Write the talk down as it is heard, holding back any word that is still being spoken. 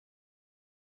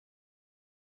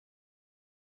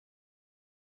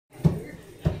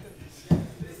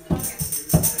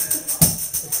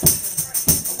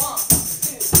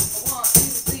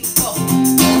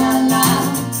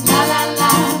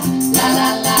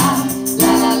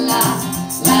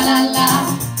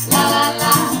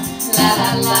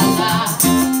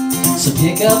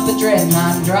pick up the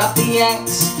dreadnought and drop the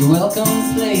axe. You're welcome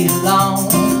to play along.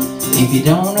 If you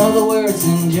don't know the words,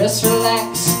 then just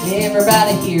relax.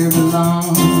 Everybody here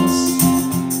belongs.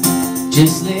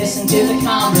 Just listen to the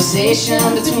conversation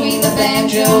between the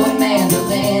banjo and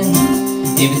mandolin.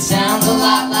 If it sounds a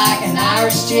lot like an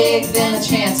Irish jig, then the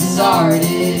chances are it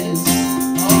is.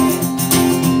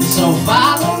 So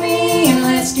follow me and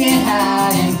let's get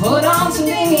high and put on some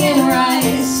Indian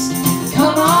rice.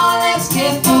 Come on, let's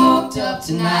get folked up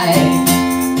tonight.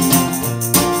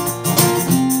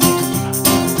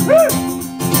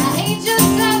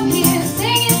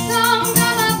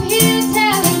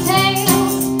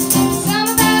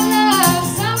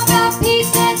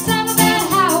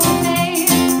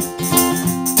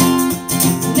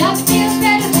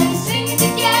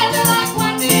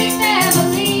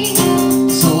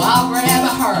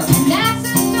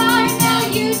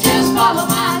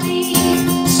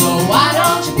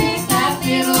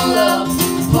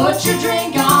 Put your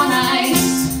drink on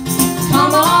ice.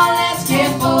 Come on, let's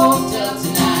get folked up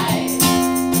tonight.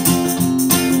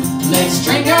 Let's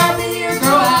drink our beer,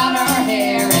 grow out our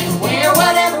hair, and wear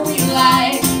whatever we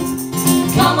like.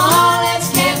 Come on, let's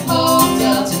get folked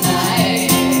up tonight.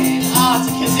 Oh, it's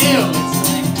a kazoo.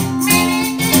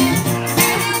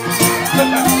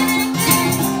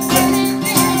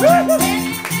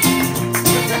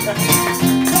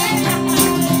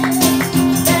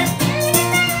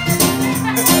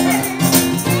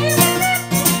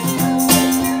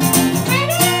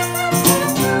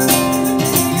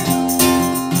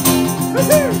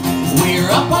 We're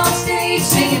up on stage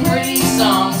singing pretty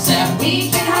songs that we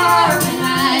can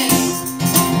harmonize.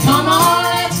 Come on,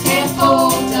 let's get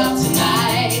folked up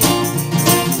tonight.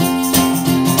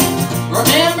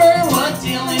 Remember what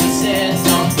Dylan said,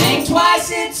 don't think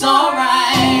twice, it's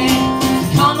alright.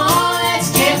 Come on,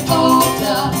 let's get folked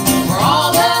up. We're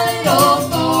all a little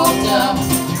folked up.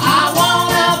 I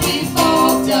wanna be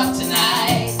folked up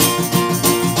tonight.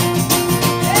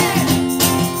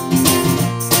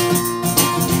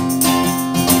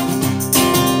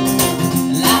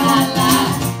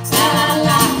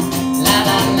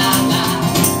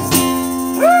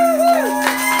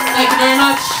 Thank you very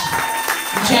much.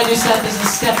 Enjoy yourself. This is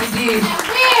Steffi D. And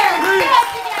we're good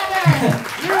together.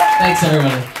 Thanks,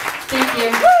 everybody. Thank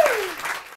you.